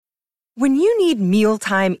When you need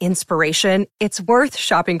mealtime inspiration, it's worth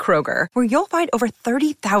shopping Kroger, where you'll find over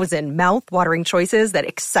 30,000 mouth-watering choices that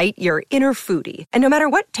excite your inner foodie. And no matter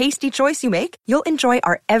what tasty choice you make, you'll enjoy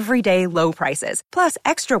our everyday low prices, plus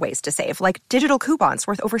extra ways to save, like digital coupons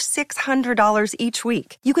worth over $600 each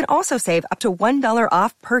week. You can also save up to $1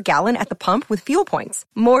 off per gallon at the pump with fuel points.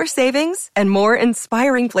 More savings and more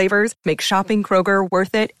inspiring flavors make shopping Kroger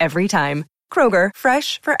worth it every time. Kroger,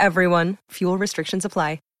 fresh for everyone. Fuel restrictions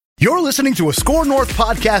apply. You're listening to a Score North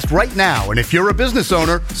podcast right now, and if you're a business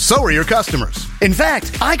owner, so are your customers. In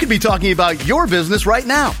fact, I could be talking about your business right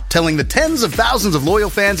now, telling the tens of thousands of loyal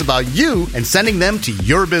fans about you and sending them to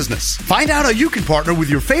your business. Find out how you can partner with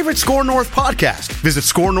your favorite Score North podcast. Visit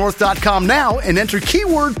scorenorth.com now and enter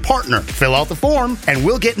keyword partner. Fill out the form, and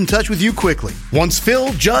we'll get in touch with you quickly. Once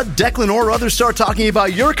Phil, Judd, Declan, or others start talking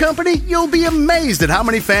about your company, you'll be amazed at how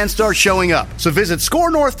many fans start showing up. So visit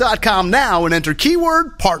scorenorth.com now and enter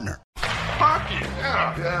keyword partner. Hockey,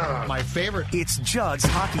 yeah. My favorite. It's Judd's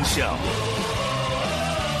Hockey Show.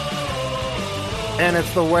 And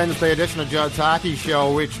it's the Wednesday edition of Judd's Hockey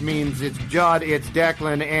Show, which means it's Judd, it's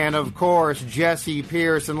Declan, and of course, Jesse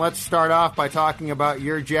Pierce. And let's start off by talking about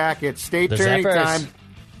your jacket. State tourney time.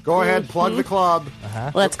 Go ahead, plug the club.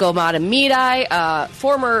 Let's go Matamidi,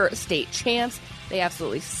 former state champs. They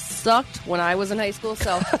absolutely sucked when I was in high school,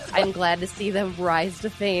 so I'm glad to see them rise to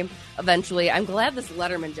fame eventually. I'm glad this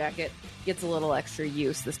Letterman jacket gets a little extra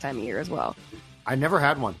use this time of year as well. I never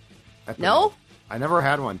had one. No? I never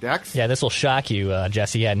had one. Dex? Yeah, this will shock you,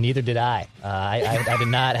 Jesse. Yeah, neither did I. I did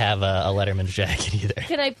not have a Letterman's jacket either.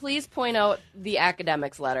 Can I please point out the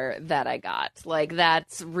academics letter that I got? Like,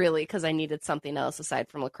 that's really because I needed something else aside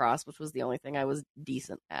from lacrosse, which was the only thing I was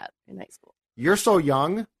decent at in high school. You're so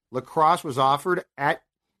young. Lacrosse was offered at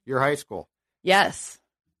your high school. Yes.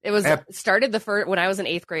 It was started when I was in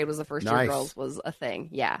 8th grade was the first year girls was a thing.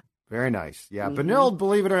 Yeah. Very nice. Yeah. Benilde,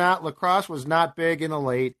 believe it or not, lacrosse was not big in the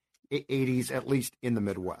late 80s, at least in the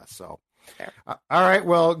Midwest. So, all right.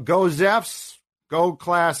 Well, go Zeffs. Go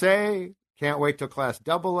Class A. Can't wait till Class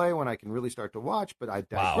AA when I can really start to watch, but I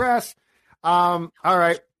digress. Wow. All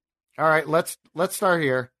right. Let's start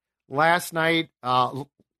here. Last night,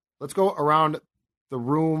 let's go around the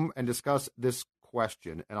room and discuss this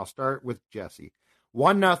question. And I'll start with Jesse.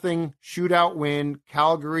 1-0 shootout win,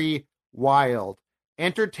 Calgary Wild.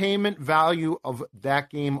 Entertainment value of that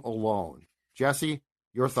game alone. Jesse,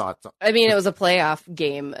 your thoughts? I mean, it was a playoff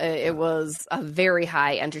game. It was a very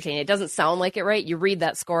high entertaining. It doesn't sound like it, right? You read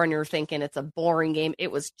that score and you're thinking it's a boring game.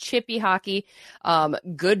 It was chippy hockey.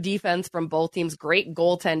 Good defense from both teams. Great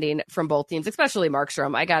goaltending from both teams, especially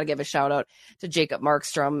Markstrom. I got to give a shout out to Jacob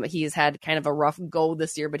Markstrom. He's had kind of a rough go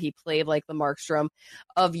this year, but he played like the Markstrom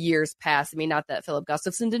of years past. I mean, not that Philip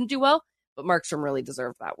Gustafson didn't do well, but Markstrom really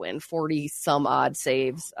deserved that win. 40-some odd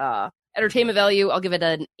saves. Entertainment value, I'll give it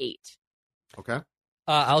an 8. Okay.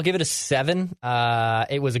 I'll give it a 7.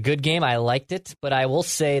 It was a good game. I liked it, but I will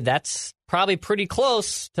say that's probably pretty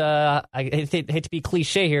close to, I hate to be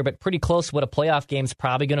cliche here, but pretty close to what a playoff game's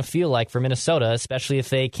probably going to feel like for Minnesota, especially if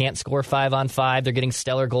they can't score 5-on-5. They're getting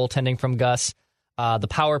stellar goaltending from Gus. The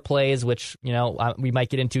power plays, which, we might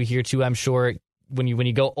get into here too, I'm sure, when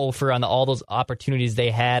you go over on all those opportunities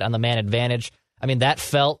they had on the man advantage. I mean, that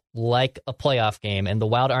felt like a playoff game, and the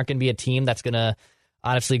Wild aren't going to be a team that's going to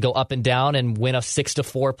honestly go up and down and win a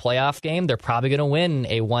 6-4 playoff game. They're probably going to win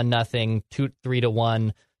a 1-0,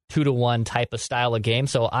 3-1, 2-1 type of style of game.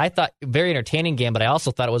 So I thought very entertaining game, but I also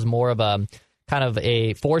thought it was more of a kind of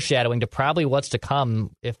a foreshadowing to probably what's to come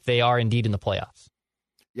if they are indeed in the playoffs.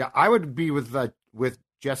 Yeah, I would be with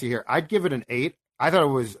Jesse here. I'd give it an 8. I thought it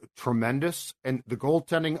was tremendous, and the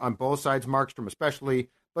goaltending on both sides, Markstrom especially,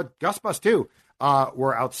 but Gus Bus too,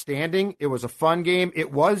 were outstanding. It was a fun game.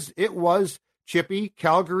 It was chippy.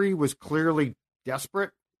 Calgary was clearly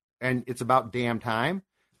desperate, and it's about damn time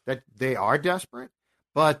that they are desperate.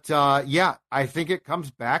 But, I think it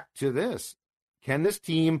comes back to this. Can this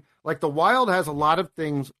team, like the Wild has a lot of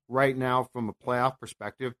things right now from a playoff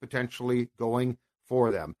perspective potentially going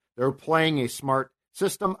for them. They're playing a smart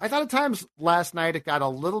system. I thought at times last night it got a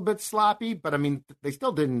little bit sloppy, but I mean, they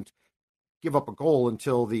still didn't give up a goal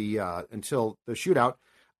until the shootout.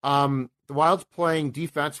 The Wild's playing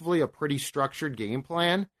defensively a pretty structured game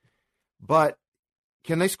plan, but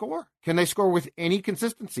can they score? Can they score with any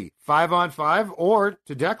consistency? 5-on-5, or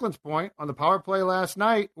to Declan's point on the power play last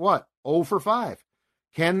night, 0 for 5.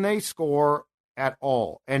 Can they score at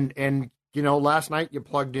all? And last night you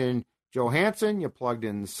plugged in Johansson, you plugged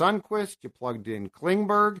in Sundqvist, you plugged in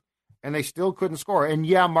Klingberg, and they still couldn't score. And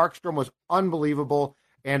Markstrom was unbelievable.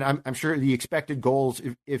 And I'm sure the expected goals,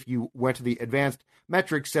 if you went to the advanced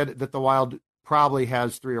metrics, said that the Wild probably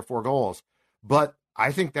has 3 or 4 goals. But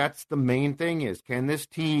I think that's the main thing is, can this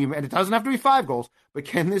team, and it doesn't have to be 5 goals, but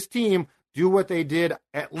can this team do what they did,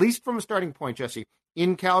 at least from a starting point, Jesse,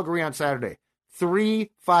 in Calgary on Saturday? 3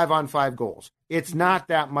 5-on-5 goals. It's not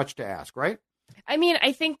that much to ask, right? I mean,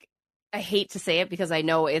 I hate to say it because I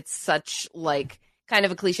know it's such kind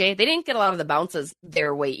of a cliche. They didn't get a lot of the bounces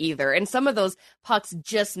their way either. And some of those pucks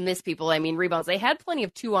just miss people. I mean, rebounds. They had plenty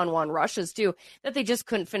of 2-on-1 rushes too that they just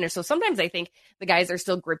couldn't finish. So sometimes I think the guys are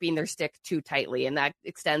still gripping their stick too tightly. And that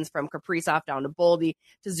extends from Kaprizov down to Boldy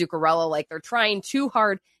to Zuccarello. Like they're trying too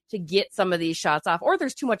hard to get some of these shots off, or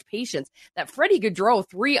there's too much patience. That Freddie Gaudreau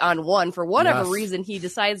 3-on-1, for whatever reason, he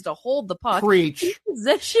decides to hold the puck in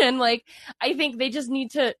position. I think they just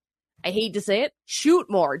need to, I hate to say it, shoot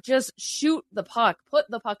more. Just shoot the puck. Put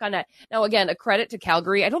the puck on net. Now, again, a credit to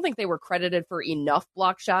Calgary. I don't think they were credited for enough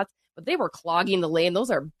block shots, but they were clogging the lane.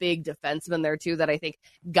 Those are big defensemen there, too, that I think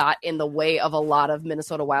got in the way of a lot of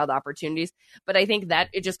Minnesota Wild opportunities. But I think that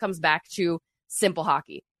it just comes back to simple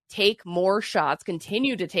hockey. Take more shots,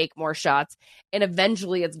 continue to take more shots, and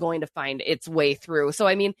eventually it's going to find its way through. So,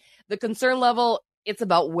 I mean, the concern level, it's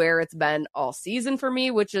about where it's been all season for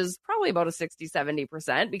me, which is probably about a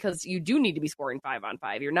 60-70%, because you do need to be scoring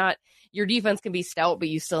 5-on-5. Your defense can be stout, but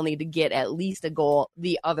you still need to get at least a goal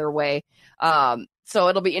the other way. So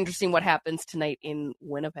it'll be interesting what happens tonight in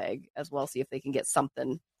Winnipeg as well. See if they can get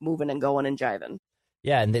something moving and going and jiving.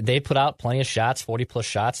 Yeah, and they put out plenty of shots, 40-plus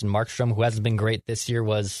shots, and Markstrom, who hasn't been great this year,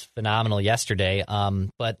 was phenomenal yesterday.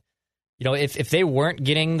 But, if they weren't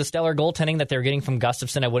getting the stellar goaltending that they were getting from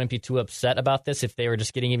Gustafsson, I wouldn't be too upset about this. If they were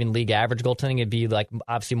just getting even league average goaltending, it'd be,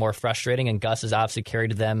 obviously more frustrating, and Gus has obviously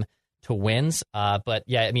carried them to wins. But,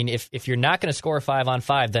 yeah, I mean, if you're not going to score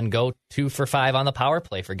 5-on-5, then go 2 for 5 on the power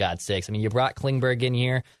play, for God's sakes. I mean, you brought Klingberg in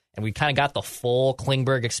here, and we kind of got the full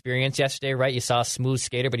Klingberg experience yesterday, right? You saw a smooth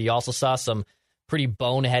skater, but you also saw some pretty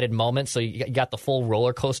boneheaded moments, so you got the full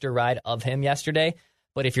roller coaster ride of him yesterday.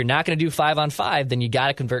 But if you're not going to do 5-on-5, then you got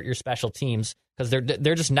to convert your special teams, because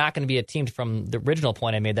they're just not going to be a team, from the original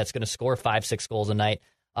point I made, that's going to score 5-6 goals a night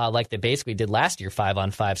like they basically did last year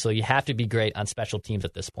 5-on-5. So you have to be great on special teams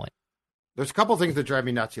at this point. There's a couple things that drive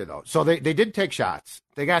me nuts here, though. So they did take shots.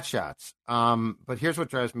 They got shots. But here's what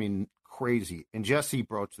drives me crazy. And Jesse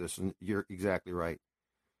broached this, and you're exactly right.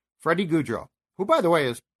 Freddie Gaudreau, who, by the way,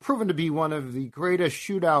 has proven to be one of the greatest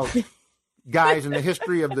shootout guys in the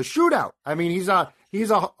history of the shootout. I mean, he's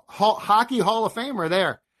a hockey Hall of Famer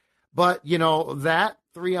there. But, that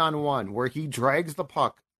 3-on-1 where he drags the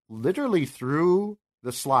puck literally through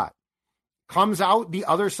the slot, comes out the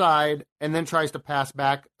other side, and then tries to pass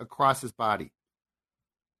back across his body.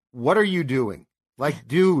 What are you doing?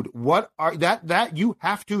 Dude, that you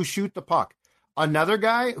have to shoot the puck. Another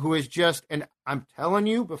guy who is just, and I'm telling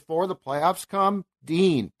you, before the playoffs come,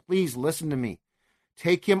 Dean, please listen to me.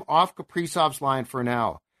 Take him off Kaprizov's line for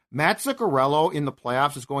now. Matt Zuccarello in the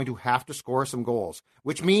playoffs is going to have to score some goals,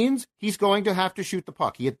 which means he's going to have to shoot the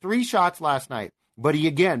puck. He had 3 shots last night, but he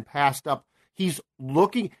again passed up. He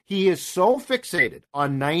is so fixated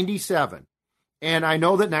on 97, and I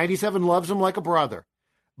know that 97 loves him like a brother,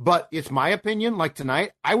 but it's my opinion, like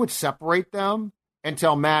tonight, I would separate them and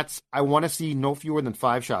tell Mats, I want to see no fewer than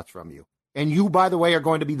 5 shots from you. And you, by the way, are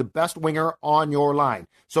going to be the best winger on your line.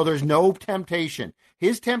 So there's no temptation.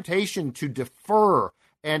 His temptation to defer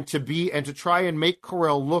and to try and make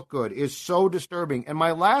Kirill look good is so disturbing. And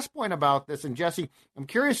my last point about this, and Jesse, I'm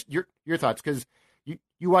curious your thoughts, because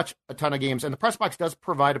you watch a ton of games, and the press box does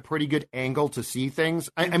provide a pretty good angle to see things.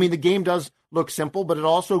 I mean, the game does look simple, but it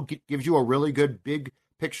also gives you a really good big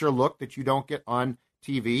picture look that you don't get on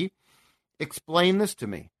TV. Explain this to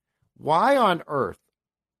me. Why on earth,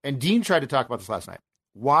 and Dean tried to talk about this last night,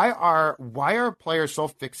 why are players so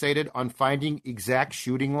fixated on finding exact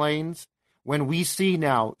shooting lanes when we see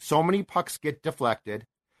now so many pucks get deflected?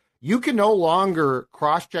 You can no longer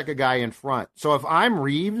cross-check a guy in front. So if I'm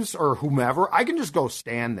Reeves or whomever, I can just go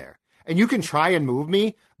stand there. And you can try and move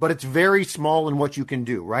me, but it's very small in what you can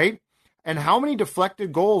do, right? And how many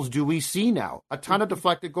deflected goals do we see now? A ton of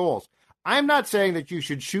deflected goals. I'm not saying that you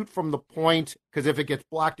should shoot from the point, because if it gets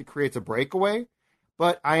blocked, it creates a breakaway.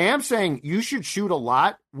 But I am saying you should shoot a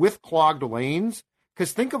lot with clogged lanes,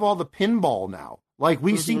 because think of all the pinball now.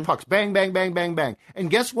 We see pucks, bang, bang, bang, bang, bang.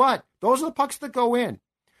 And guess what? Those are the pucks that go in.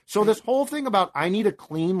 So this whole thing about I need a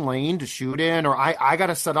clean lane to shoot in, or I got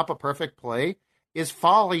to set up a perfect play, is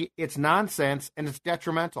folly. It's nonsense, and it's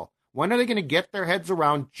detrimental. When are they going to get their heads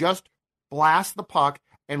around just blast the puck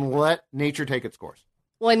and let nature take its course?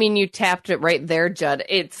 Well, I mean, you tapped it right there, Judd.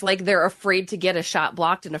 It's like they're afraid to get a shot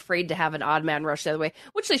blocked and afraid to have an odd man rush the other way,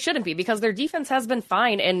 which they shouldn't be because their defense has been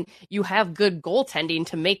fine and you have good goaltending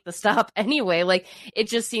to make the stop anyway. Like, it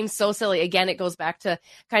just seems so silly. Again, it goes back to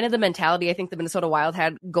kind of the mentality I think the Minnesota Wild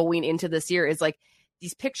had going into this year is like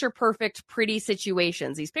these picture perfect, pretty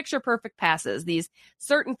situations, these picture perfect passes, these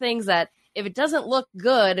certain things that if it doesn't look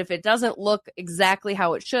good, if it doesn't look exactly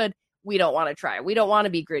how it should, we don't want to try. We don't want to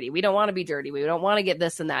be gritty. We don't want to be dirty. We don't want to get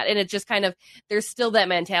this and that. And it just kind of, there's still that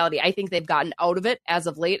mentality. I think they've gotten out of it as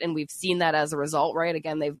of late, and we've seen that as a result, right?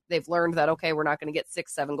 Again, they've learned that, okay, we're not going to get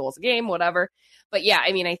 6-7 goals a game, whatever. But yeah,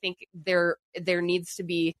 I mean, I think there needs to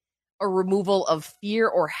be a removal of fear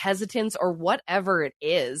or hesitance or whatever it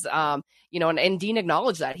is. And Dean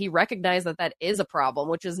acknowledged that. He recognized that is a problem,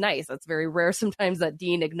 which is nice. That's very rare sometimes that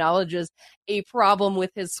Dean acknowledges a problem with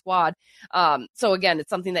his squad. So again, it's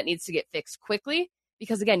something that needs to get fixed quickly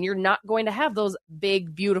because again, you're not going to have those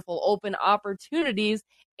big, beautiful, open opportunities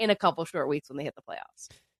in a couple short weeks when they hit the playoffs.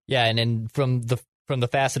 Yeah, and then from the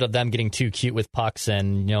facet of them getting too cute with pucks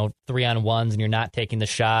and 3-on-1s and you're not taking the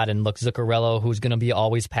shot and look, Zuccarello, who's going to be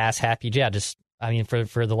always pass happy. Yeah, just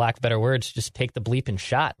for the lack of better words, just take the bleeping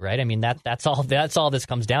shot, right? I mean that's all this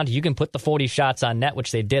comes down to. You can put the 40 shots on net,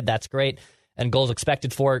 which they did. That's great, and goals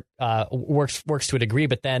expected for works to a degree.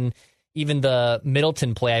 But then even the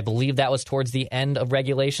Middleton play, I believe that was towards the end of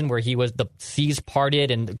regulation where he was the seas parted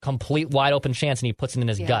and complete wide open chance, and he puts it in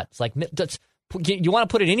his gut. It's like you want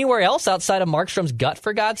to put it anywhere else outside of Markstrom's gut,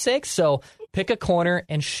 for God's sake? So pick a corner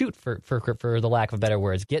and shoot, for the lack of better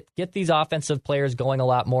words. Get these offensive players going a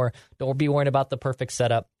lot more. Don't be worried about the perfect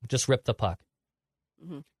setup. Just rip the puck.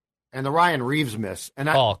 Mm-hmm. And the Ryan Reeves miss. And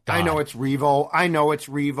I know it's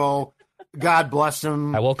Revo. God bless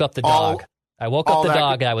him. I woke up the dog.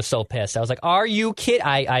 And I was so pissed. I was like, "Are you kidding?"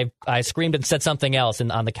 I screamed and said something else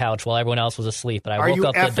on the couch while everyone else was asleep. But I woke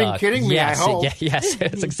up the dog. Are you effing kidding me? Yes, I hope. Yes,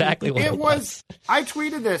 it's exactly what it was. I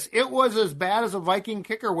tweeted this. It was as bad as a Viking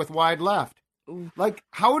kicker with wide left. Like,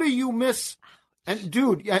 how do you miss? And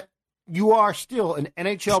dude, you are still an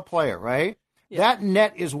NHL player, right? Yeah. That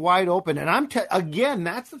net is wide open, and again,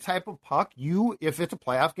 that's the type of puck if it's a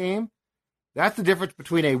playoff game, that's the difference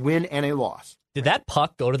between a win and a loss. Did that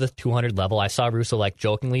puck go to the 200 level? I saw Russo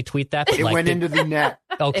jokingly tweet that. It went into the net.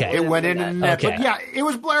 Okay. It went into the net. Okay. But yeah, it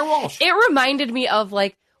was Blair Walsh. It reminded me of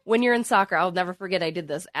when you're in soccer. I'll never forget I did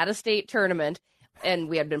this at a state tournament and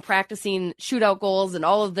we had been practicing shootout goals and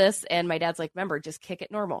all of this. And my dad's like, remember, just kick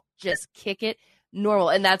it normal. Just kick it normal.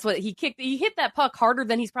 And that's what he kicked. He hit that puck harder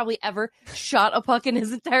than he's probably ever shot a puck in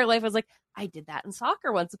his entire life. I was like, I did that in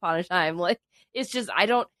soccer once upon a time. It's just, I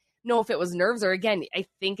don't know if it was nerves or, again, I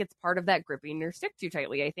think it's part of that gripping your stick too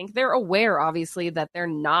tightly. I think they're aware, obviously, that they're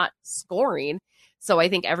not scoring. So I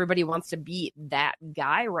think everybody wants to be that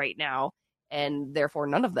guy right now, and therefore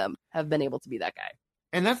none of them have been able to be that guy.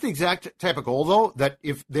 And that's the exact type of goal, though, that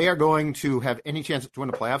if they are going to have any chance to win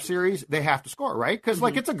a playoff series, they have to score, right? Because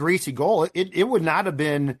it's a greasy goal. It would not have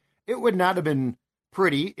been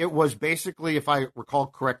pretty. It was basically, if I recall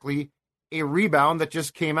correctly, a rebound that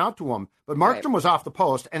just came out to him. But Markstrom was off the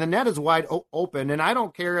post, and the net is wide open. And I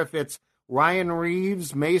don't care if it's Ryan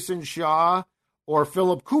Reeves, Mason Shaw, or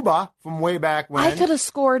Philip Kuba from way back when. I could have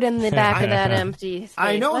scored in the back of that empty space.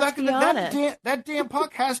 I know that damn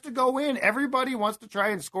puck has to go in. Everybody wants to try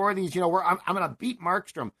and score these. Where I'm going to beat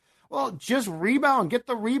Markstrom. Well, just rebound, get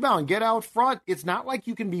the rebound, get out front. It's not like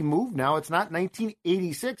you can be moved now. It's not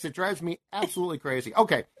 1986. It drives me absolutely crazy.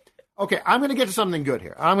 Okay, I'm going to get to something good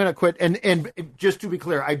here. I'm going to quit. And just to be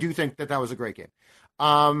clear, I do think that was a great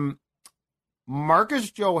game.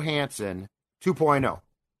 Marcus Johansson 2.0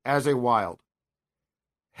 as a Wild,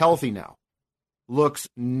 healthy now, looks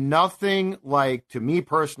nothing like, to me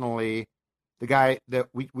personally, the guy that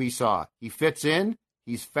we saw. He fits in.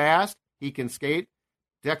 He's fast. He can skate.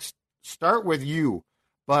 Dex, start with you.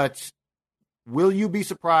 But will you be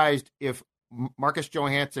surprised if Marcus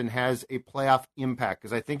Johansson has a playoff impact?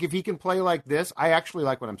 Because I think if he can play like this, I actually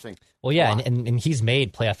like what I'm seeing. Well, yeah, and he's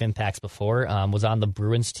made playoff impacts before. Was on the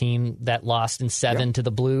Bruins team that lost in 7 to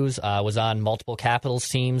the Blues. Was on multiple Capitals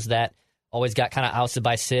teams that always got kind of ousted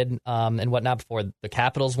by Sid and whatnot before the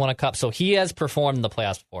Capitals won a cup. So he has performed in the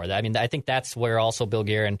playoffs before. I mean, I think that's where also Bill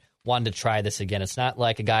Guerin wanted to try this again. It's not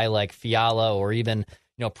like a guy like Fiala or even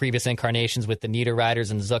previous incarnations with the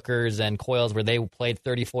Niederreiters and Zuckers and Coyles where they played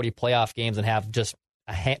 30, 40 playoff games and have just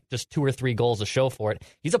 2 or 3 goals to show for it.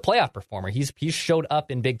 He's a playoff performer. He's showed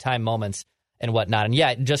up in big-time moments and whatnot. And,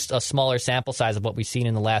 yeah, just a smaller sample size of what we've seen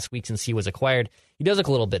in the last week since he was acquired. He does look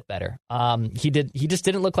a little bit better. He just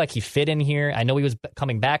didn't look like he fit in here. I know he was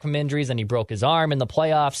coming back from injuries and he broke his arm in the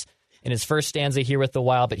playoffs in his first stanza here with the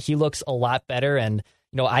Wild, but he looks a lot better. And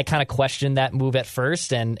I kind of questioned that move at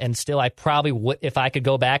first, and still I probably would, if I could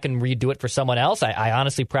go back and redo it for someone else, I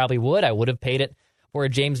honestly probably would. I would have paid it for a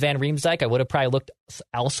James Van Riemsdyk. I would have probably looked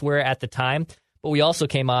elsewhere at the time. But we also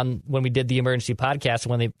came on when we did the emergency podcast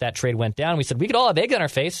when that trade went down. We said we could all have egg on our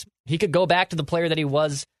face. He could go back to the player that he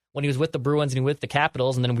was when he was with the Bruins and with the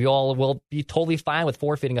Capitals, and then we all will be totally fine with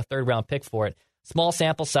forfeiting a third-round pick for it. Small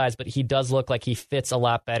sample size, but he does look like he fits a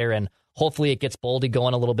lot better, and hopefully it gets Boldy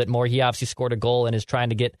going a little bit more. He obviously scored a goal and is trying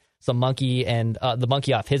to get some monkey and the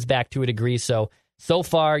monkey off his back to a degree. So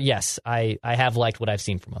far, yes, I have liked what I've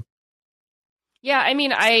seen from him. Yeah, I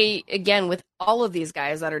mean, again, with all of these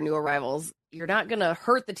guys that are new arrivals, you're not going to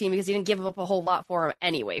hurt the team because you didn't give up a whole lot for him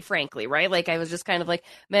anyway, frankly, right? Like, I was just kind of like,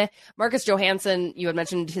 meh. Marcus Johansson, you had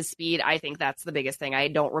mentioned his speed. I think that's the biggest thing. I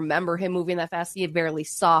don't remember him moving that fast. You barely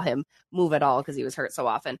saw him move at all because he was hurt so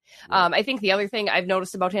often. Right. I think the other thing I've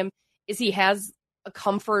noticed about him is he has a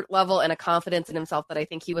comfort level and a confidence in himself that I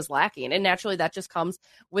think he was lacking. And naturally, that just comes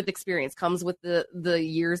with experience, comes with the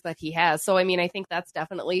years that he has. So, I mean, I think that's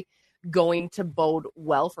definitely going to bode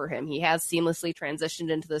well for him. He has seamlessly transitioned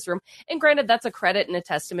into this room. And granted, that's a credit and a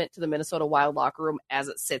testament to the Minnesota Wild locker room as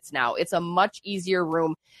it sits now. It's a much easier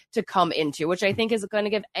room to come into, which I think is going to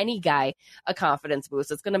give any guy a confidence boost.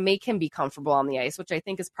 It's going to make him be comfortable on the ice, which I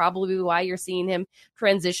think is probably why you're seeing him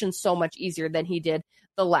transition so much easier than he did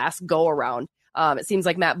the last go around. It seems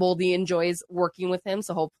like Matt Boldy enjoys working with him,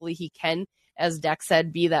 so hopefully he can, as Deck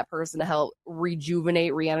said, be that person to help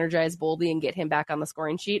rejuvenate, re-energize Boldy and get him back on the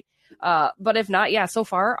scoring sheet. But if not, yeah, so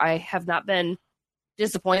far I have not been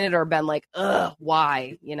disappointed or been like, ugh,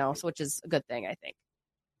 why? So which is a good thing, I think.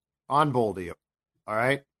 On Boldy, all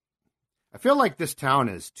right? I feel like this town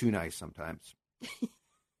is too nice sometimes.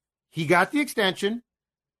 He got the extension.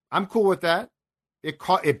 I'm cool with that.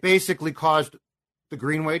 It basically caused the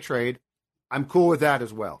Greenway trade. I'm cool with that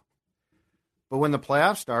as well. But when the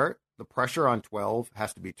playoffs start, the pressure on 12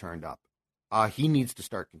 has to be turned up. He needs to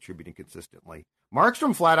start contributing consistently.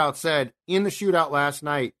 Markstrom flat out said in the shootout last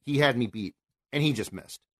night, he had me beat, and he just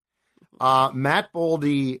missed. Matt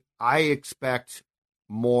Boldy, I expect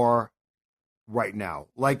more right now.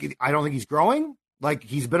 Like, I don't think he's growing. Like,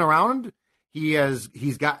 he's been around.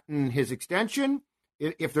 He's gotten his extension.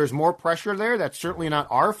 If there's more pressure there, that's certainly not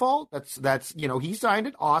our fault. That's he signed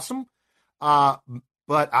it. Awesome.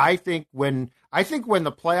 But I think when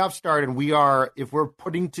the playoffs start and if we're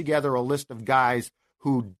putting together a list of guys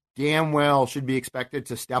who damn well should be expected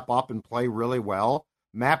to step up and play really well,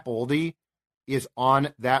 Matt Boldy is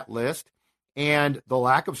on that list, and the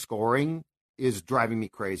lack of scoring is driving me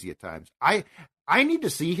crazy at times. I need to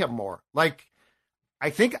see him more. Like, I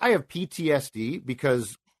think I have PTSD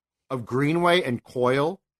because of Greenway and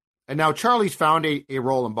Coyle, and now Charlie's found a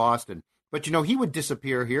role in Boston, but he would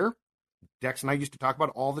disappear here. Dex and I used to talk about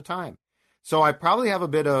it all the time. So I probably have a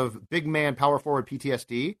bit of big man power forward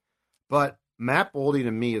PTSD, but Matt Boldy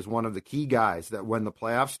to me is one of the key guys that when the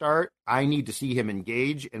playoffs start, I need to see him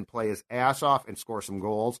engage and play his ass off and score some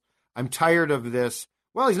goals. I'm tired of this.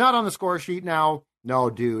 Well, he's not on the score sheet now. No,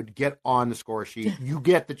 dude, get on the score sheet. You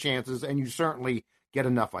get the chances, and you certainly get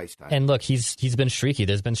enough ice time. And look, he's been streaky.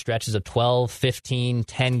 There's been stretches of 12, 15,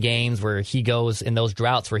 10 games where he goes in those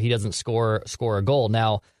droughts where he doesn't score a goal.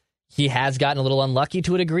 Now, he has gotten a little unlucky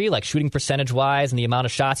to a degree, like shooting percentage-wise and the amount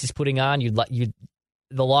of shots he's putting on.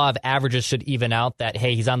 The law of averages should even out that,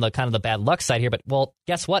 hey, he's on the kind of the bad luck side here. But, well,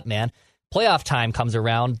 guess what, man? Playoff time comes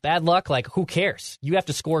around. Bad luck, like, who cares? You have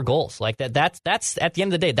to score goals. Like, that's at the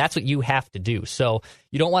end of the day, that's what you have to do. So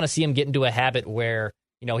you don't want to see him get into a habit where,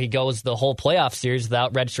 he goes the whole playoff series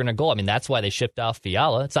without registering a goal. I mean, that's why they shipped off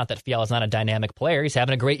Fiala. It's not that Fiala's not a dynamic player. He's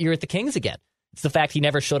having a great year at the Kings again. It's the fact he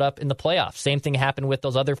never showed up in the playoffs. Same thing happened with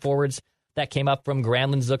those other forwards that came up from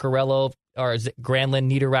Granlund, Zuccarello, or Granlund,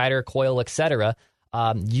 Niederreiter, Coyle, etc.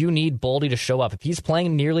 You need Boldy to show up. If he's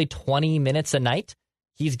playing nearly 20 minutes a night,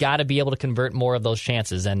 he's got to be able to convert more of those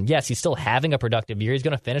chances. And yes, he's still having a productive year. He's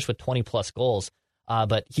going to finish with 20-plus goals,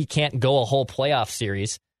 but he can't go a whole playoff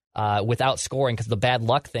series without scoring because the bad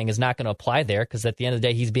luck thing is not going to apply there because at the end of the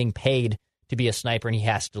day, he's being paid to be a sniper, and he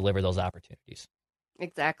has to deliver those opportunities.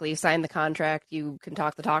 Exactly. You sign the contract. You can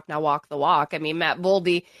talk the talk, now walk the walk. I mean, Matt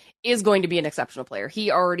Boldy is going to be an exceptional player.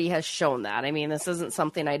 He already has shown that. I mean, this isn't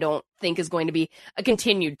something I don't think is going to be a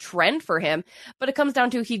continued trend for him, but it comes down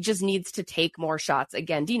to he just needs to take more shots.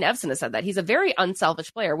 Again, Dean Evson has said that. He's a very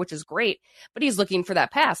unselfish player, which is great, but he's looking for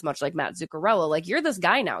that pass, much like Matt Zuccarello. Like, you're this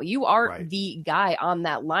guy now. You are right. The guy on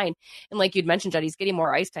that line. And like you'd mentioned, Judd, he's getting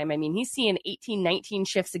more ice time. I mean, he's seeing 18, 19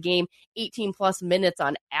 shifts a game, 18 plus minutes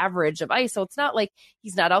on average of ice. So it's not like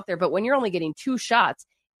he's not out there, but when you're only getting 2 shots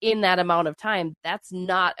in that amount of time, that's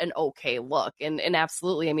not an okay look. And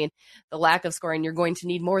absolutely, I mean, the lack of scoring, you're going to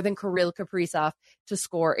need more than Kirill Kaprizov to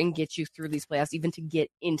score and get you through these playoffs, even to get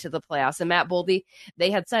into the playoffs. And Matt Boldy,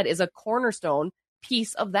 they had said, is a cornerstone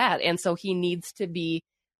piece of that. And so he needs to be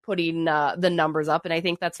putting the numbers up. And I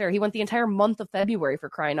think that's fair. He went the entire month of February, for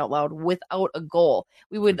crying out loud, without a goal.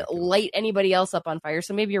 We would light anybody else up on fire.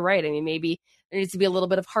 So maybe you're right. I mean, maybe there needs to be a little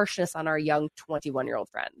bit of harshness on our young 21-year-old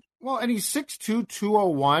friend. Well, and he's 6'2",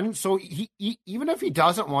 201. So he even if he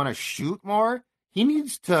doesn't want to shoot more, he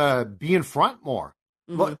needs to be in front more.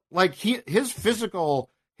 Mm-hmm. Like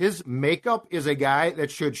his makeup is a guy that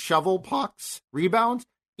should shovel pucks, rebounds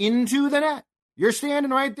into the net. You're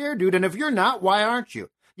standing right there, dude. And if you're not, why aren't you?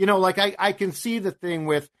 You know, like I can see the thing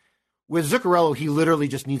with Zuccarello, he literally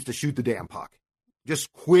just needs to shoot the damn puck.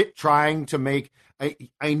 Just quit trying to make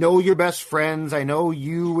I know you're best friends. I know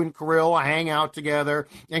you and Kirill hang out together,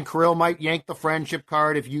 and Kirill might yank the friendship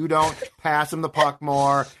card if you don't pass him the puck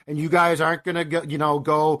more, and you guys aren't going to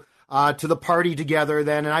go to the party together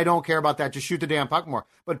then, and I don't care about that. Just shoot the damn puck more.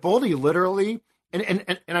 But Boldy literally,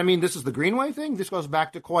 and I mean, this is the Greenway thing. This goes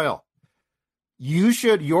back to Coyle.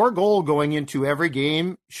 Your goal going into every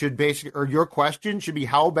game should basically, or your question should be,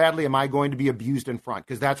 how badly am I going to be abused in front?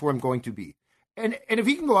 Because that's where I'm going to be. And if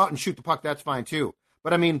he can go out and shoot the puck, that's fine too.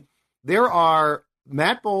 But I mean, there are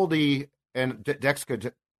Matt Boldy, and Dex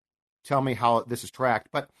could tell me how this is tracked,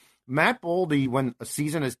 but Matt Boldy, when a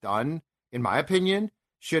season is done, in my opinion,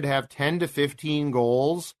 should have 10 to 15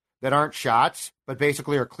 goals that aren't shots, but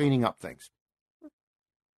basically are cleaning up things.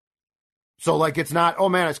 So, like, it's not, oh,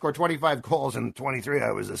 man, I scored 25 goals and 23,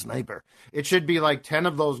 I was a sniper. It should be like 10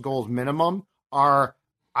 of those goals minimum are,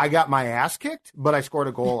 I got my ass kicked, but I scored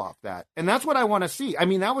a goal off that. And that's what I want to see. I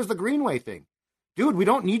mean, that was the Greenway thing. Dude, we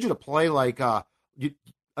don't need you to play like, you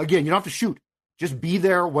don't have to shoot. Just be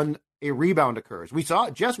there when a rebound occurs. We saw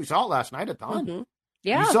it, Jess, we saw it last night a ton. Mm-hmm.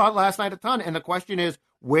 Yeah. We saw it last night a ton. And the question is,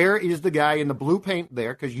 where is the guy in the blue paint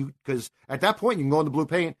there? Because at that point, you can go in the blue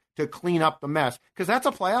paint to clean up the mess. Because that's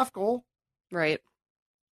a playoff goal. Right.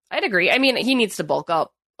 I'd agree. I mean, he needs to bulk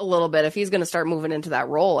up a little bit if he's going to start moving into that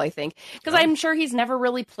role, I think. Because I'm sure he's never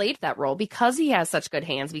really played that role because he has such good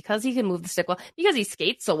hands, because he can move the stick well, because he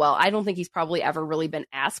skates so well. I don't think he's probably ever really been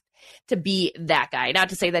asked to be that guy. Not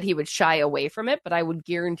to say that he would shy away from it, but I would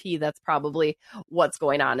guarantee that's probably what's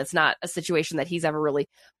going on. It's not a situation that he's ever really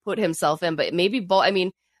put himself in. But maybe,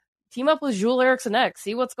 team up with Jules Eriksson Ek,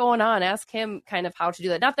 see what's going on, ask him kind of how to do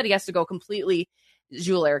that. Not that he has to go completely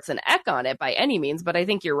Jules Eriksson Ek on it by any means, but I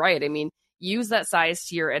think you're right. I mean, use that size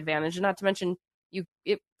to your advantage, and not to mention,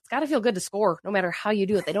 it's got to feel good to score no matter how you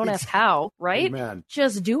do it. They don't ask how, right? Amen.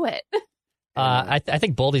 Just do it. I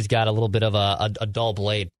think Boldy's got a little bit of a dull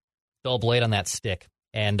blade on that stick.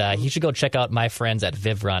 And he should go check out my friends at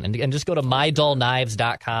Vivron and just go to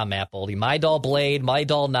mydullknives.com, Matt Boldy. My dull blade, my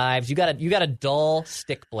dull knives. You got a dull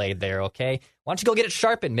stick blade there, okay? Why don't you go get it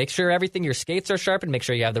sharpened? Make sure your skates are sharpened. Make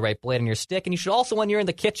sure you have the right blade on your stick. And you should also, when you're in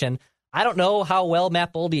the kitchen, I don't know how well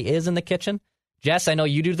Matt Boldy is in the kitchen. Jess, I know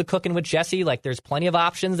you do the cooking with Jesse. Like, there's plenty of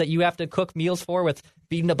options that you have to cook meals for with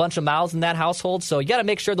feeding a bunch of mouths in that household. So you got to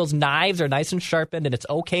make sure those knives are nice and sharpened. And it's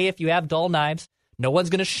okay if you have dull knives. No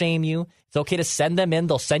one's going to shame you. It's okay to send them in.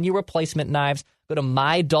 They'll send you replacement knives. Go to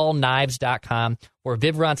mydullknives.com for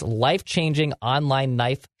Vivron's life-changing online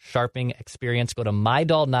knife sharpening experience. Go to My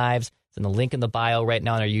Dull Knives. It's in the link in the bio right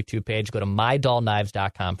now on our YouTube page. Go to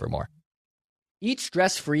mydullknives.com for more. Eat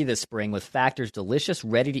stress-free this spring with Factor's delicious,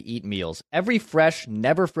 ready-to-eat meals. Every fresh,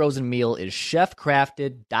 never-frozen meal is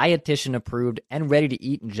chef-crafted, dietitian-approved, and ready to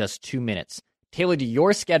eat in just 2 minutes. Tailored to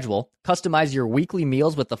your schedule, customize your weekly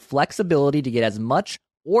meals with the flexibility to get as much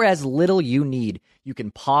or as little you need. You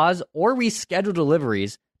can pause or reschedule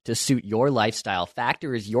deliveries to suit your lifestyle.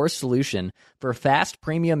 Factor is your solution for fast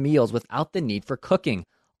premium meals without the need for cooking.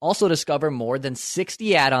 Also discover more than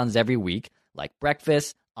 60 add-ons every week, like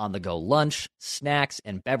breakfast, on-the-go lunch, snacks,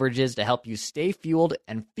 and beverages to help you stay fueled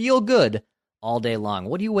and feel good all day long.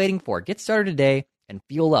 What are you waiting for? Get started today and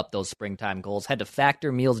fuel up those springtime goals. Head to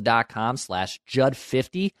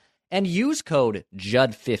factormeals.com/Judd50 and use code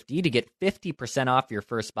Judd50 to get 50% off your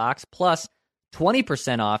first box plus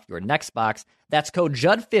 20% off your next box. That's code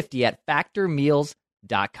Judd50 at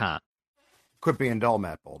factormeals.com. Quit being dull,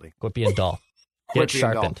 Matt Boldy. Quit being dull. Get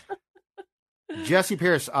sharpened. Jesse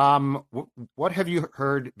Pierce, what have you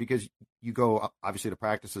heard? Because you go obviously to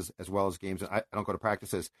practices as well as games. I don't go to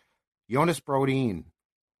practices. Jonas Brodin,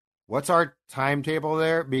 what's our timetable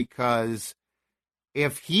there? Because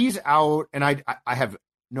if he's out, and I have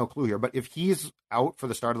no clue here, but if he's out for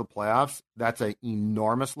the start of the playoffs, that's an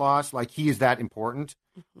enormous loss. Like, he is that important.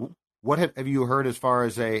 Mm-hmm. What have you heard as far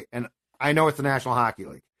as and I know it's the National Hockey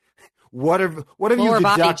League, what have you lower deducted?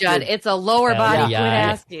 body, Judd. It's a lower body. Quit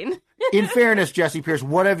asking. In fairness, Jesse Pierce,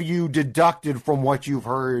 what have you deducted from what you've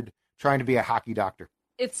heard trying to be a hockey doctor?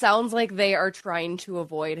 It sounds like they are trying to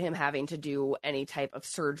avoid him having to do any type of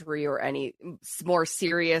surgery or any more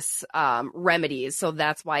serious remedies. So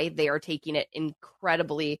that's why they are taking it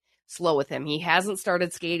incredibly slow with him. He hasn't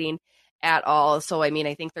started skating at all. So, I mean,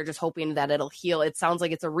 I think they're just hoping that it'll heal. It sounds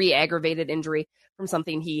like it's a re-aggravated injury from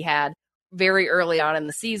something he had very early on in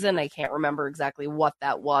the season. I can't remember exactly what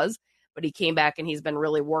that was, but he came back and he's been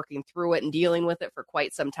really working through it and dealing with it for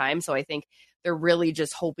quite some time. So I think they're really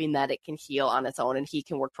just hoping that it can heal on its own and he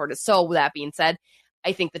can work toward it. So with that being said,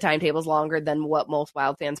 I think the timetable is longer than what most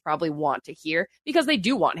Wild fans probably want to hear because they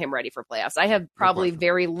do want him ready for playoffs. I have probably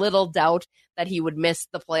very little doubt that he would miss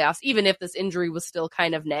the playoffs, even if this injury was still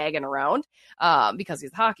kind of nagging around because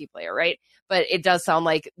he's a hockey player, right? But it does sound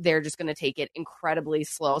like they're just going to take it incredibly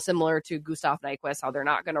slow, similar to Gustav Nyquist, how they're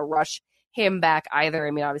not going to rush him back either. I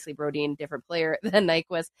mean, obviously Brodin, different player than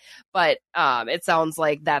Nyquist, but it sounds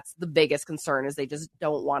like that's the biggest concern is they just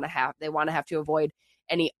don't want to have, they want to have to avoid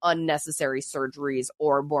any unnecessary surgeries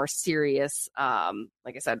or more serious,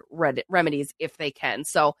 like I said, remedies if they can.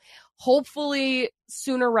 So hopefully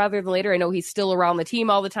sooner rather than later. I know he's still around the team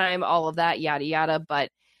all the time, all of that, yada, yada. But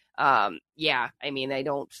yeah, I mean, I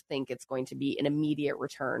don't think it's going to be an immediate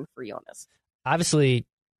return for Jonas. Obviously,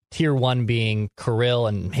 tier one being Kirill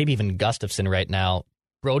and maybe even Gustafsson right now.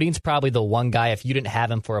 Brodin's probably the one guy, if you didn't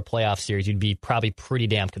have him for a playoff series, you'd be probably pretty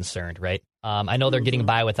damn concerned, right? I know they're getting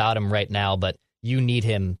by without him right now, but you need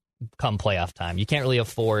him come playoff time. You can't really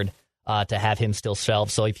afford to have him still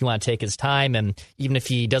shelved. So if you want to take his time, and even if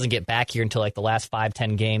he doesn't get back here until like the last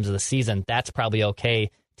 5-10 games of the season, that's probably okay.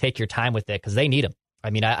 Take your time with it because they need him. I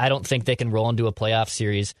mean, I don't think they can roll into a playoff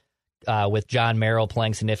series with John Merrill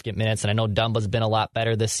playing significant minutes. And I know Dumba's been a lot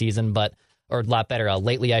better this season, or a lot better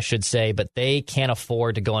lately, I should say, but they can't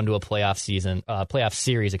afford to go into a playoff series,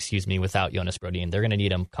 without Jonas Brodin. They're going to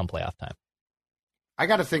need him come playoff time. I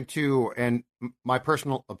got to think too, and my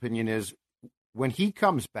personal opinion is when he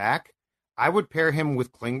comes back, I would pair him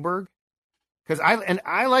with Klingberg because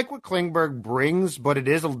I like what Klingberg brings, but it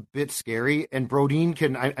is a bit scary. And Brodin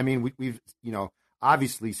can, I mean, we've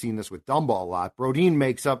obviously seen this with Dumba a lot. Brodin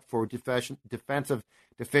makes up for defensive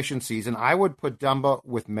deficiencies, and I would put Dumba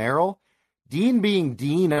with Merrill. Dean being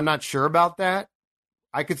Dean, I'm not sure about that.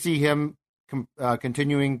 I could see him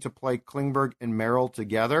continuing to play Klingberg and Merrill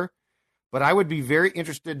together. But I would be very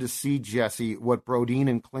interested to see, Jesse, what Brodin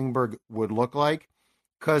and Klingberg would look like.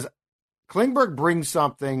 Because Klingberg brings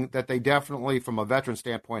something that they definitely, from a veteran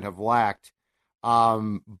standpoint, have lacked.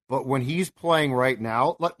 But when he's playing right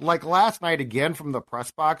now, like last night again from the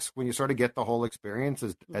press box, when you sort of get the whole experience,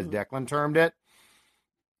 as Declan termed it,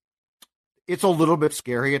 it's a little bit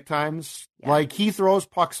scary at times. Yeah. Like he throws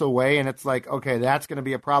pucks away, and it's like, okay, that's going to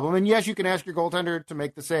be a problem. And yes, you can ask your goaltender to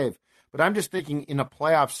make the save. But I'm just thinking in a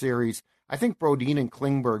playoff series, I think Brodin and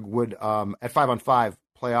Klingberg would, at 5-on-5,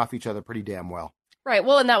 play off each other pretty damn well. Right.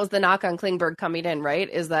 Well, and that was the knock on Klingberg coming in, right?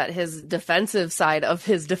 Is that his defensive side of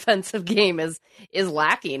his defensive game is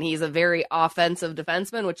lacking. He's a very offensive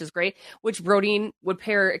defenseman, which is great, which Brodin would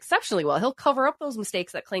pair exceptionally well. He'll cover up those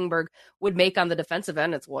mistakes that Klingberg would make on the defensive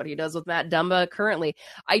end. It's what he does with Matt Dumba currently.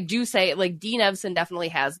 I do say, like, Dean Evason definitely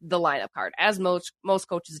has the lineup card, as most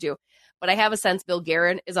coaches do. But I have a sense Bill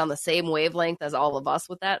Guerin is on the same wavelength as all of us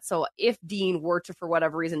with that. So if Dean were to, for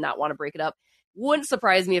whatever reason, not want to break it up, wouldn't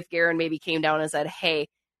surprise me if Guerin maybe came down and said, hey,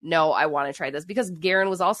 no, I want to try this. Because Guerin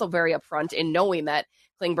was also very upfront in knowing that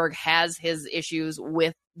Klingberg has his issues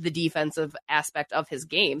with the defensive aspect of his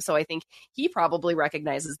game. So I think he probably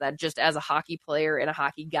recognizes that just as a hockey player and a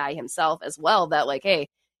hockey guy himself as well, that like, hey,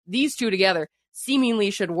 these two together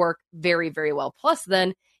seemingly should work very, very well. Plus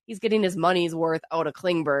then he's getting his money's worth out of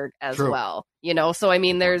Klingberg as well, So I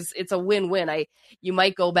mean, it's a win-win. You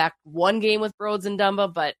might go back one game with Broads and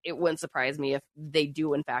Dumba, but it wouldn't surprise me if they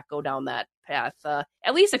do in fact go down that path.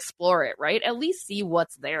 At least explore it, right? At least see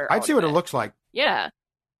what's there. I'd see what it looks like. Yeah,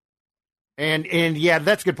 and yeah,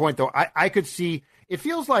 that's a good point though. I could see. It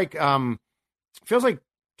feels like to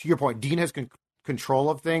your point, Dean has control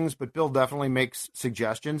of things, but Bill definitely makes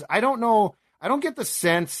suggestions. I don't know. I don't get the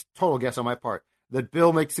sense. Total guess on my part, that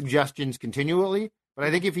Bill makes suggestions continually, but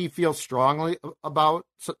I think if he feels strongly about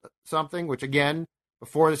something, which again,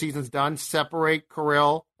 before the season's done, separate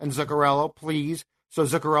Kirill and Zuccarello, please, so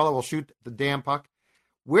Zuccarello will shoot the damn puck.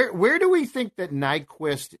 Where do we think that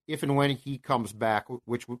Nyquist, if and when he comes back,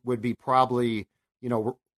 which would be probably,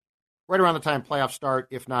 right around the time playoffs start,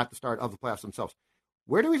 if not the start of the playoffs themselves,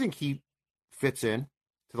 where do we think he fits in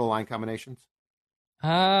to the line combinations?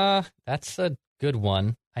 That's a good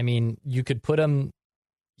one. I mean, you could put him.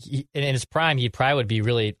 in his prime, he probably would be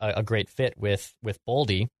really a great fit with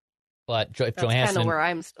Boldy. But if That's Johansson, kind of where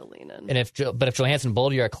I'm still leaning. And if Johansson and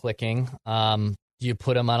Boldy are clicking, do you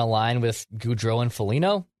put him on a line with Goudreau and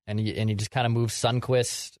Foligno, and you just kind of move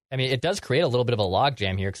Sundqvist? I mean, it does create a little bit of a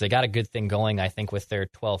logjam here because they got a good thing going, I think, with their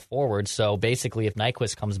 12 forwards. So basically, if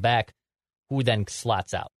Nyquist comes back, who then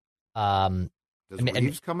slots out? Does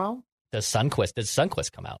Reeves come out? Does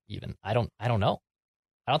Sundqvist come out? Even I don't know.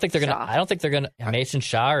 I don't think they're gonna. Mason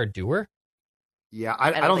Shaw or Dewar. Yeah,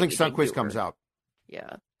 I don't think Sundqvist comes out.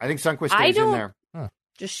 Yeah, I think Sundqvist stays in there.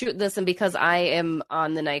 Just shoot this, and because I am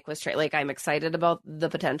on the Nyquist trade, like I'm excited about the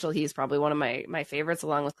potential. He's probably one of my favorites,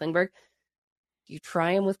 along with Klingberg. You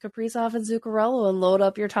try him with Kaprizov and Zuccarello and load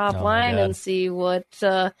up your top line and see what.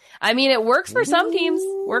 I mean, it works for some teams.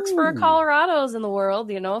 Works for Colorado's in the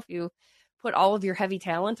world. You know, if you put all of your heavy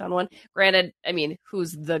talent on one. Granted, I mean,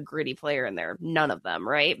 who's the gritty player in there? None of them,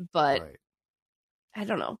 right? But I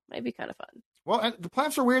don't know. Might be kind of fun. Well, and the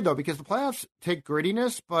playoffs are weird, though, because the playoffs take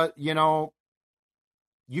grittiness, but, you know,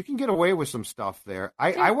 you can get away with some stuff there.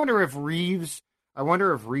 I wonder if Reeves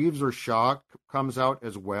or Shaw comes out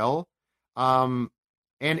as well. And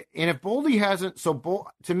if Boldy hasn't,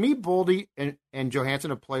 to me, Boldy and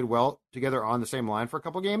Johansson have played well together on the same line for a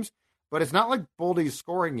couple games, but it's not like Boldy's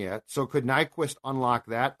scoring yet. So could Nyquist unlock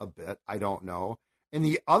that a bit? I don't know. And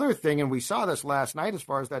the other thing, and we saw this last night as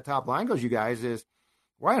far as that top line goes, you guys, is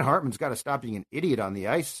Ryan Hartman's got to stop being an idiot on the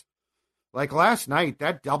ice. Like last night,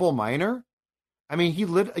 that double minor, I mean,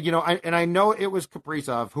 I know it was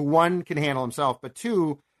Kaprizov, who one can handle himself, but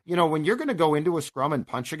two, you know, when you're going to go into a scrum and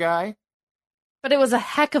punch a guy. But it was a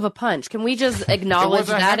heck of a punch. Can we just acknowledge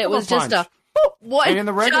that? It was just a what? And in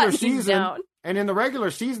the regular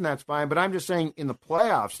season, that's fine. But I'm just saying, in the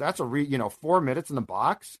playoffs, that's 4 minutes in the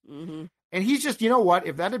box. Mm-hmm. And he's just, you know what?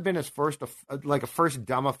 If that had been his first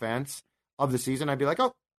dumb offense of the season, I'd be like,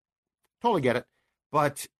 oh, totally get it.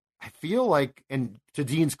 But I feel like, and to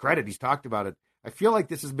Dean's credit, he's talked about it. I feel like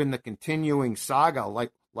this has been the continuing saga,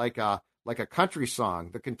 like a country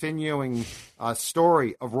song, the continuing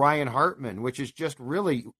story of Ryan Hartman, which is just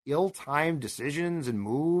really ill-timed decisions and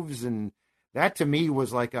moves. And that to me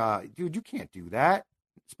was like, dude, you can't do that,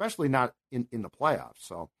 especially not in the playoffs.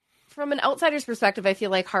 So from an outsider's perspective, I feel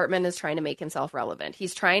like Hartman is trying to make himself relevant.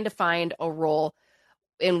 He's trying to find a role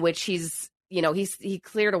in which he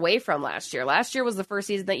cleared away from last year. Last year was the first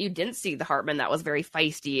season that you didn't see the Hartman that was very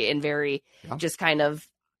feisty and very just kind of,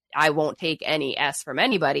 I won't take any S from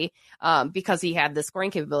anybody because he had the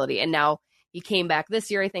scoring capability. And now he came back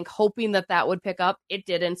this year, I think, hoping that would pick up. It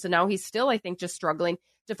didn't. So now he's still, I think, just struggling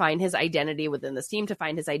to find his identity within this team, to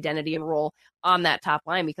find his identity and role on that top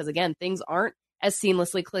line. Because, again, things aren't as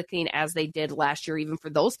seamlessly clicking as they did last year, even for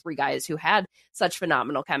those three guys who had such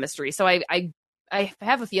phenomenal chemistry. So I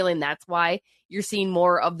have a feeling that's why you're seeing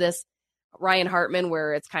more of this Ryan Hartman,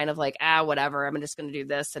 where it's kind of like, whatever, I'm just going to do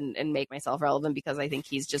this and make myself relevant, because I think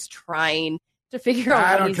he's just trying to figure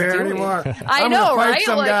out what he's doing. I don't care anymore. I know, right?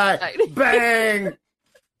 Some guy. Bang!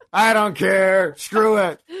 I don't care. Screw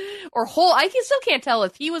it. Or I still can't tell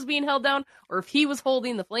if he was being held down or if he was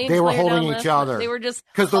holding the Flames. They were holding each other. They were just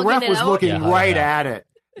because the ref was looking right at it.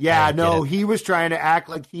 Yeah, no, he was trying to act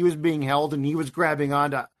like he was being held, and he was grabbing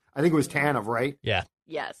onto, I think it was Tanev, right? Yeah.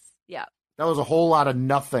 Yes. Yeah. That was a whole lot of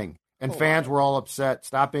nothing. And fans were all upset.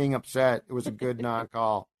 Stop being upset. It was a good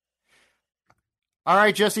non-call. All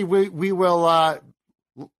right, Jesse, we will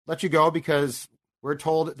let you go because we're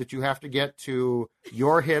told that you have to get to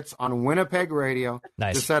your hits on Winnipeg radio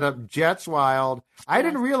to set up Jets Wild. I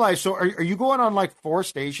didn't realize. So are you going on like 4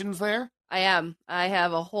 stations there? I am. I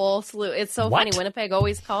have a whole slew. It's so funny. Winnipeg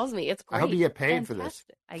always calls me. It's great. I hope you get paid for this.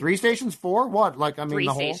 3 stations? 4? What? Like, I mean, 3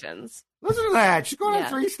 the whole stations. Listen to that. She's going on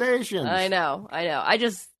 3 stations. I know.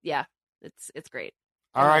 It's great.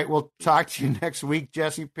 All right. We'll talk to you next week.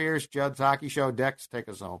 Jesse Pierce, Judd's Hockey Show. Dex, take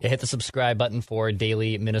us home. Hit the subscribe button for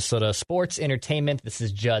daily Minnesota sports entertainment. This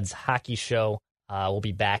is Judd's Hockey Show. We'll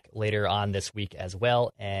be back later on this week as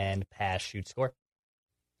well. And pass, shoot, score.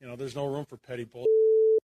 There's no room for petty bull.